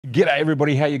G'day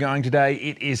everybody, how you going today?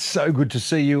 It is so good to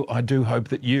see you. I do hope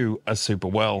that you are super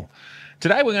well.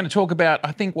 Today we're going to talk about,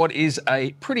 I think, what is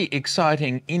a pretty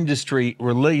exciting industry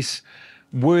release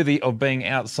worthy of being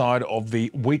outside of the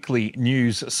weekly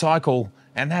news cycle,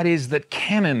 and that is that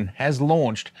Canon has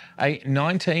launched a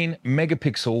 19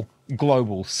 megapixel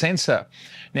global sensor.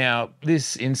 Now,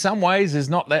 this in some ways is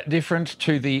not that different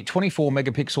to the 24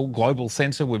 megapixel global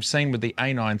sensor we've seen with the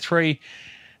A9 III,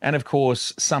 and of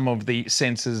course some of the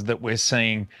sensors that we're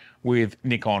seeing with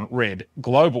Nikon Red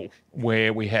Global,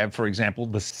 where we have, for example,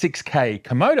 the 6K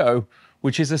Komodo,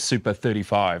 which is a super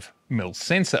 35mm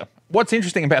sensor. What's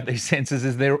interesting about these sensors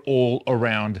is they're all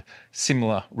around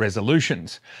similar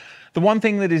resolutions. The one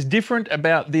thing that is different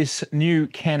about this new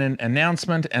Canon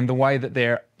announcement and the way that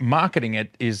they're marketing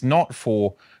it is not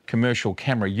for commercial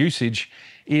camera usage,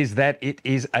 is that it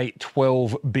is a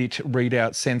 12-bit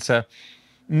readout sensor,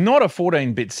 not a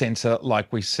 14-bit sensor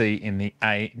like we see in the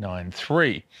A9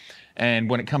 III. And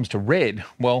when it comes to Red,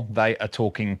 well, they are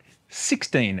talking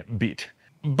 16-bit.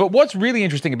 But what's really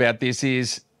interesting about this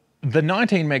is the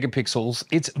 19 megapixels,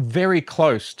 it's very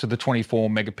close to the 24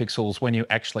 megapixels when you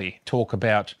actually talk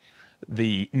about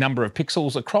the number of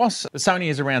pixels across. Sony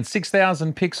is around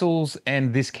 6,000 pixels,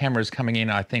 and this camera is coming in,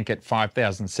 I think, at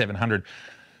 5,700.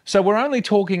 So we're only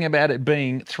talking about it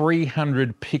being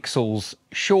 300 pixels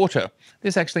shorter.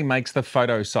 This actually makes the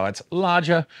photo sites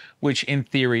larger, which in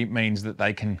theory means that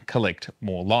they can collect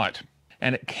more light.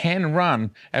 And it can run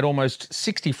at almost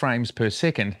 60 frames per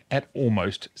second at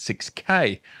almost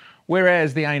 6K.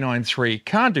 Whereas the A9 III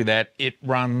can't do that. It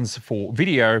runs for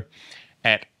video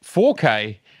at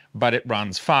 4K, but it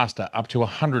runs faster, up to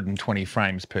 120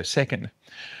 frames per second.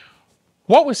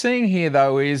 What we're seeing here,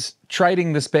 though, is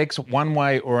trading the specs one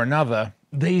way or another,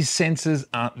 these sensors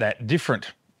aren't that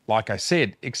different, like I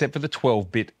said, except for the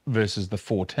 12-bit versus the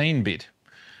 14-bit.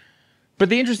 But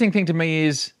the interesting thing to me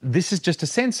is this is just a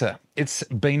sensor. It's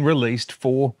been released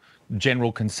for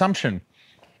general consumption.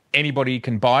 Anybody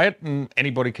can buy it and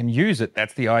anybody can use it.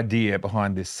 That's the idea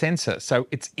behind this sensor. So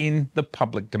it's in the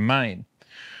public domain.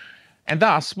 And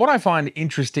thus, what I find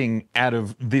interesting out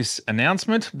of this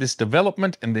announcement, this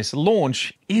development, and this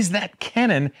launch is that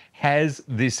Canon has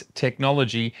this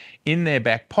technology in their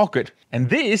back pocket, and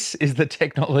this is the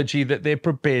technology that they're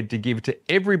prepared to give to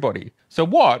everybody. So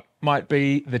what might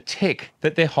be the tech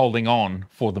that they're holding on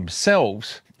for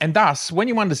themselves? And thus, when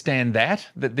you understand that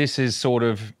this is sort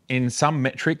of, in some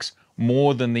metrics,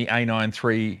 more than the A9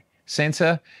 III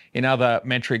sensor, in other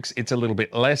metrics, it's a little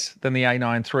bit less than the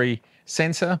A9 III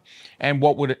sensor, and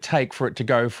what would it take for it to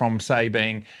go from, say,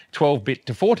 being 12-bit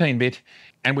to 14-bit,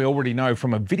 and we already know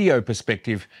from a video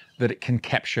perspective that it can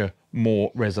capture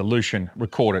more resolution,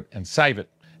 record it and save it.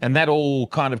 And that all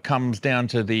kind of comes down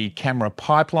to the camera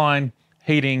pipeline,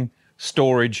 heating,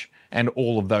 storage, and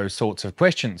all of those sorts of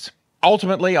questions.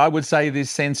 Ultimately, I would say this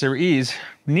sensor is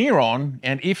near on,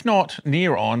 and if not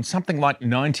near on, something like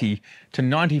 90 to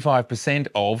 95%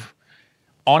 of,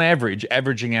 on average,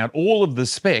 averaging out all of the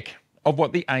spec of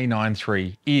what the A9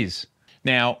 III is.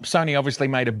 Now, Sony obviously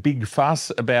made a big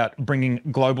fuss about bringing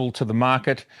global to the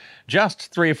market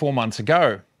just 3 or 4 months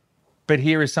ago, but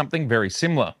here is something very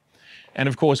similar. And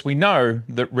of course, we know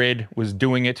that Red was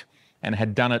doing it and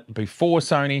had done it before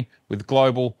Sony with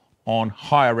global on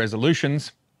higher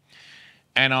resolutions.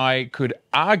 And I could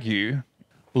argue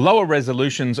lower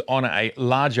resolutions on a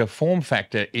larger form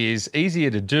factor is easier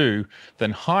to do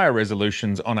than higher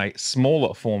resolutions on a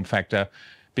smaller form factor,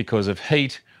 because of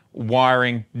heat,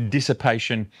 wiring,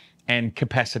 dissipation, and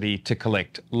capacity to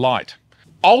collect light.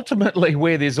 Ultimately,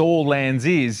 where this all lands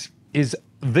is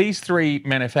these three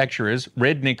manufacturers,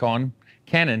 Red, Nikon,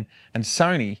 Canon, and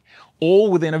Sony, all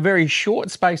within a very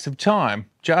short space of time,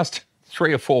 just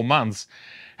 3 or 4 months,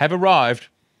 have arrived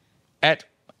at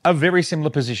a very similar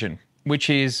position, which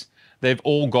is they've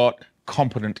all got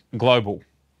competent global.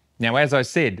 Now, as I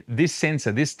said, this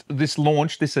sensor, this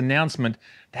launch, this announcement,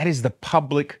 that is the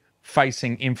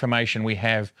public-facing information we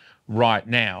have right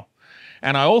now.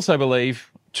 And I also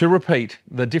believe, to repeat,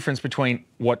 the difference between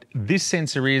what this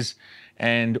sensor is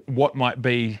and what might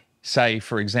be, say,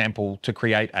 for example, to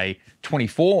create a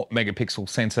 24 megapixel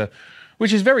sensor,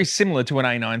 which is very similar to an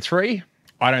A9 III.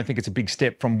 I don't think it's a big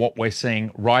step from what we're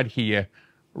seeing right here,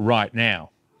 right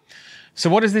now. So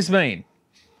what does this mean?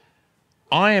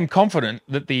 I am confident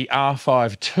that the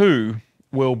R5 II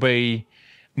will be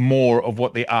more of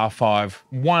what the R5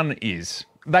 I is.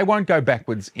 They won't go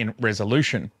backwards in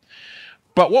resolution.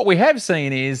 But what we have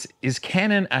seen is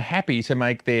Canon are happy to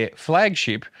make their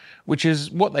flagship, which is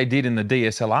what they did in the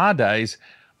DSLR days,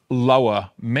 lower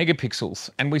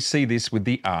megapixels. And we see this with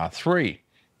the R3.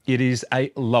 It is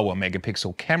a lower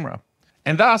megapixel camera.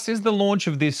 And thus is the launch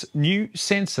of this new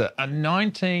sensor, a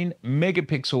 19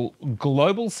 megapixel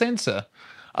global sensor,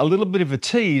 a little bit of a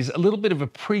tease, a little bit of a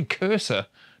precursor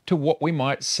to what we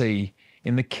might see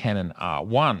in the Canon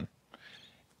R1.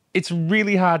 It's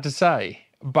really hard to say,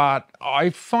 but I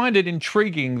find it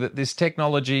intriguing that this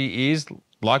technology is,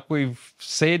 like we've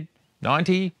said,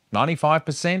 90,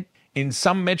 95% in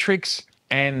some metrics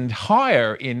and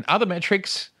higher in other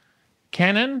metrics.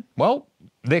 Canon, well,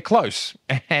 they're close.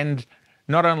 And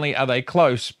not only are they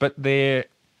close, but they're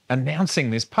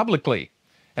announcing this publicly.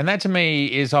 And that to me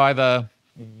is either,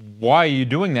 why are you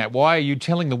doing that? Why are you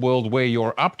telling the world where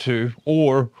you're up to?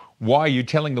 Or why are you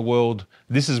telling the world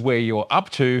this is where you're up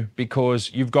to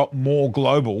because you've got more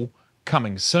global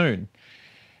coming soon?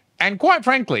 And quite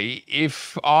frankly,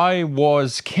 if I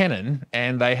was Canon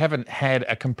and they haven't had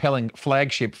a compelling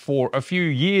flagship for a few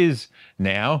years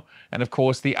now, and of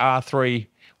course the R3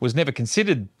 was never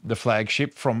considered the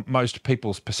flagship from most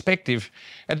people's perspective,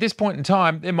 at this point in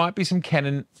time, there might be some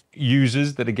Canon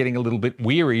users that are getting a little bit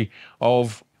weary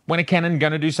of when a Canon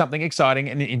going to do something exciting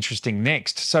and interesting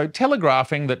next. So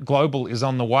telegraphing that global is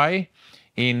on the way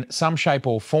in some shape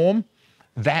or form,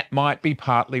 that might be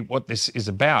partly what this is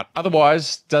about.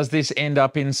 Otherwise, does this end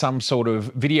up in some sort of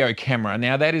video camera?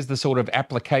 Now, that is the sort of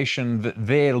application that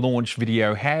their launch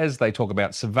video has. They talk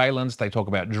about surveillance, they talk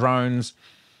about drones,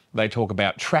 they talk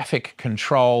about traffic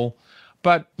control.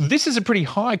 But this is a pretty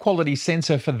high quality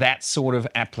sensor for that sort of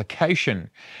application.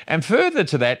 And further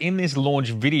to that, in this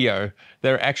launch video,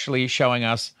 they're actually showing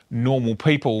us normal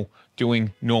people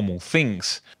doing normal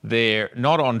things. They're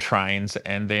not on trains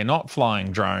and they're not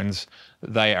flying drones.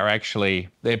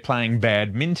 They're playing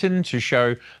badminton to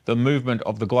show the movement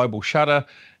of the global shutter.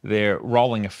 They're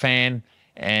rolling a fan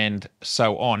and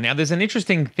so on. Now, there's an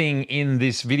interesting thing in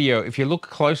this video. If you look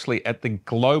closely at the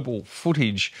global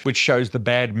footage, which shows the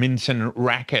badminton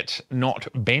racket not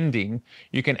bending,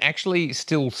 you can actually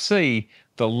still see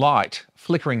the light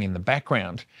flickering in the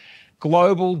background.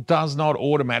 Global does not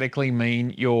automatically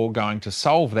mean you're going to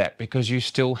solve that because you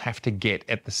still have to get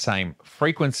at the same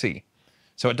frequency.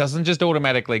 So it doesn't just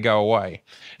automatically go away.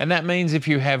 And that means if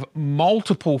you have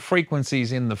multiple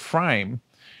frequencies in the frame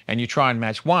and you try and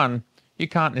match one, you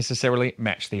can't necessarily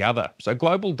match the other. So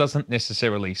global doesn't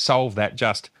necessarily solve that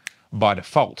just by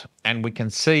default. And we can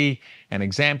see an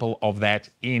example of that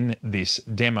in this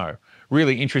demo.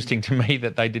 Really interesting to me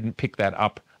that they didn't pick that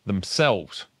up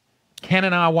themselves.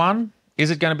 Canon R1, is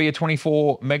it going to be a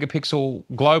 24 megapixel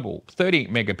global, 30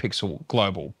 megapixel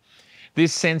global?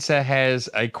 This sensor has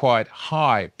a quite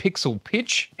high pixel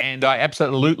pitch, and I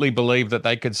absolutely believe that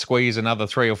they could squeeze another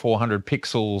 300 or 400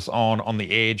 pixels on the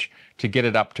edge to get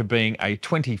it up to being a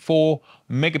 24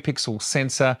 megapixel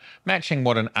sensor, matching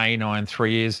what an A9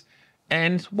 III is.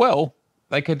 And, well,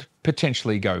 they could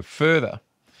potentially go further.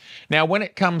 Now, when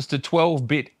it comes to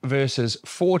 12-bit versus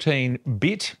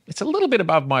 14-bit, it's a little bit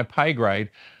above my pay grade,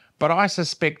 but I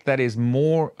suspect that is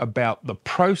more about the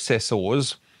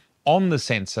processors on the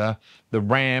sensor, the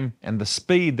RAM, and the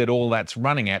speed that all that's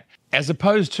running at, as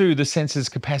opposed to the sensor's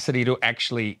capacity to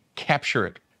actually capture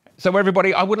it. So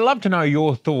everybody, I would love to know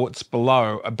your thoughts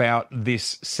below about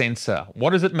this sensor. What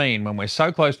does it mean when we're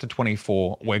so close to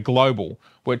 24, we're global,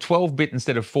 we're 12-bit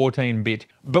instead of 14-bit,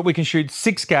 but we can shoot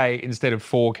 6K instead of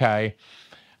 4K?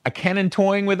 Are Canon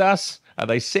toying with us? Are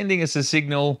they sending us a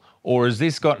signal? Or has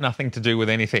this got nothing to do with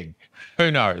anything? Who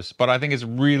knows? But I think it's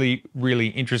really, really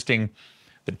interesting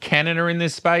that Canon are in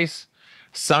this space,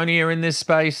 Sony are in this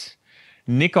space,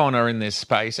 Nikon are in this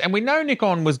space. And we know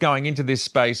Nikon was going into this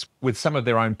space with some of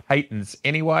their own patents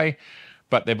anyway,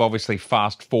 but they've obviously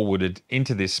fast forwarded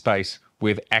into this space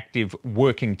with active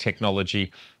working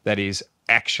technology that is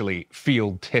actually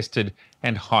field tested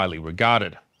and highly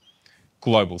regarded.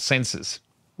 Global sensors.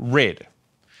 Red.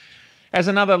 As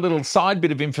another little side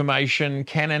bit of information,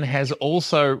 Canon has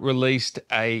also released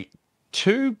a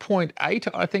 2.8,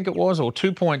 I think it was, or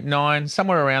 2.9,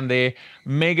 somewhere around there,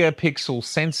 megapixel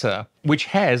sensor, which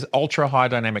has ultra high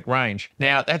dynamic range.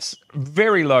 Now, that's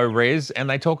very low res, and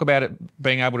they talk about it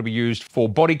being able to be used for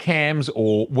body cams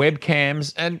or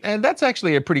webcams, and that's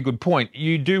actually a pretty good point.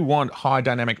 You do want high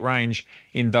dynamic range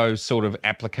in those sort of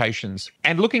applications.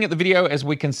 And looking at the video, as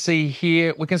we can see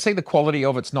here, we can see the quality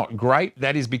of it's not great.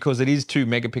 That is because it is 2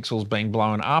 megapixels being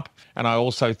blown up, and I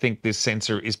also think this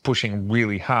sensor is pushing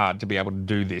really hard to be able to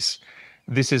do this.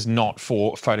 This is not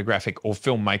for photographic or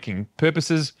filmmaking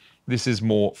purposes. This is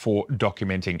more for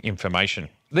documenting information.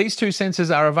 These two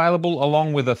sensors are available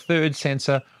along with a third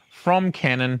sensor from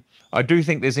Canon. I do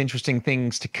think there's interesting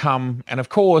things to come. And of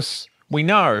course, we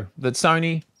know that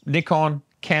Sony, Nikon,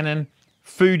 Canon,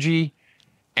 Fuji,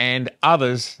 and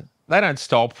others they don't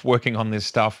stop working on this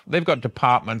stuff. They've got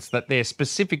departments that their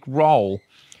specific role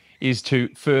is to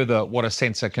further what a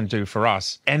sensor can do for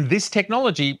us. And this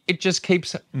technology, it just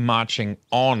keeps marching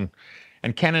on.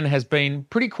 And Canon has been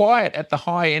pretty quiet at the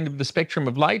high end of the spectrum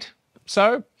of late.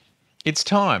 So it's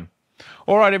time.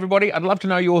 All right, everybody, I'd love to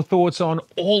know your thoughts on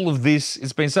all of this.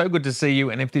 It's been so good to see you.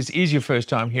 And if this is your first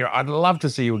time here, I'd love to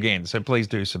see you again. So please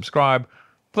do subscribe,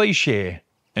 please share,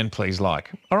 and please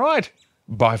like. All right,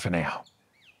 bye for now.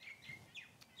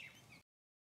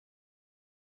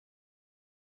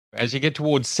 As you get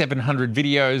towards 700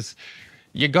 videos,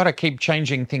 you got to keep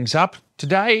changing things up.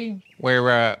 Today,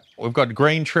 we've got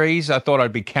green trees. I thought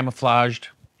I'd be camouflaged.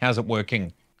 How's it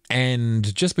working?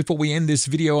 And just before we end this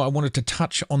video, I wanted to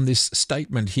touch on this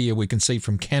statement here we can see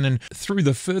from Canon. Through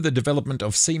the further development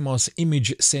of CMOS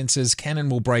image sensors, Canon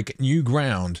will break new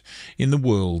ground in the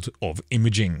world of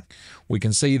imaging. We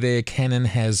can see there Canon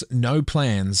has no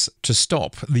plans to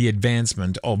stop the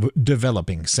advancement of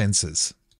developing sensors.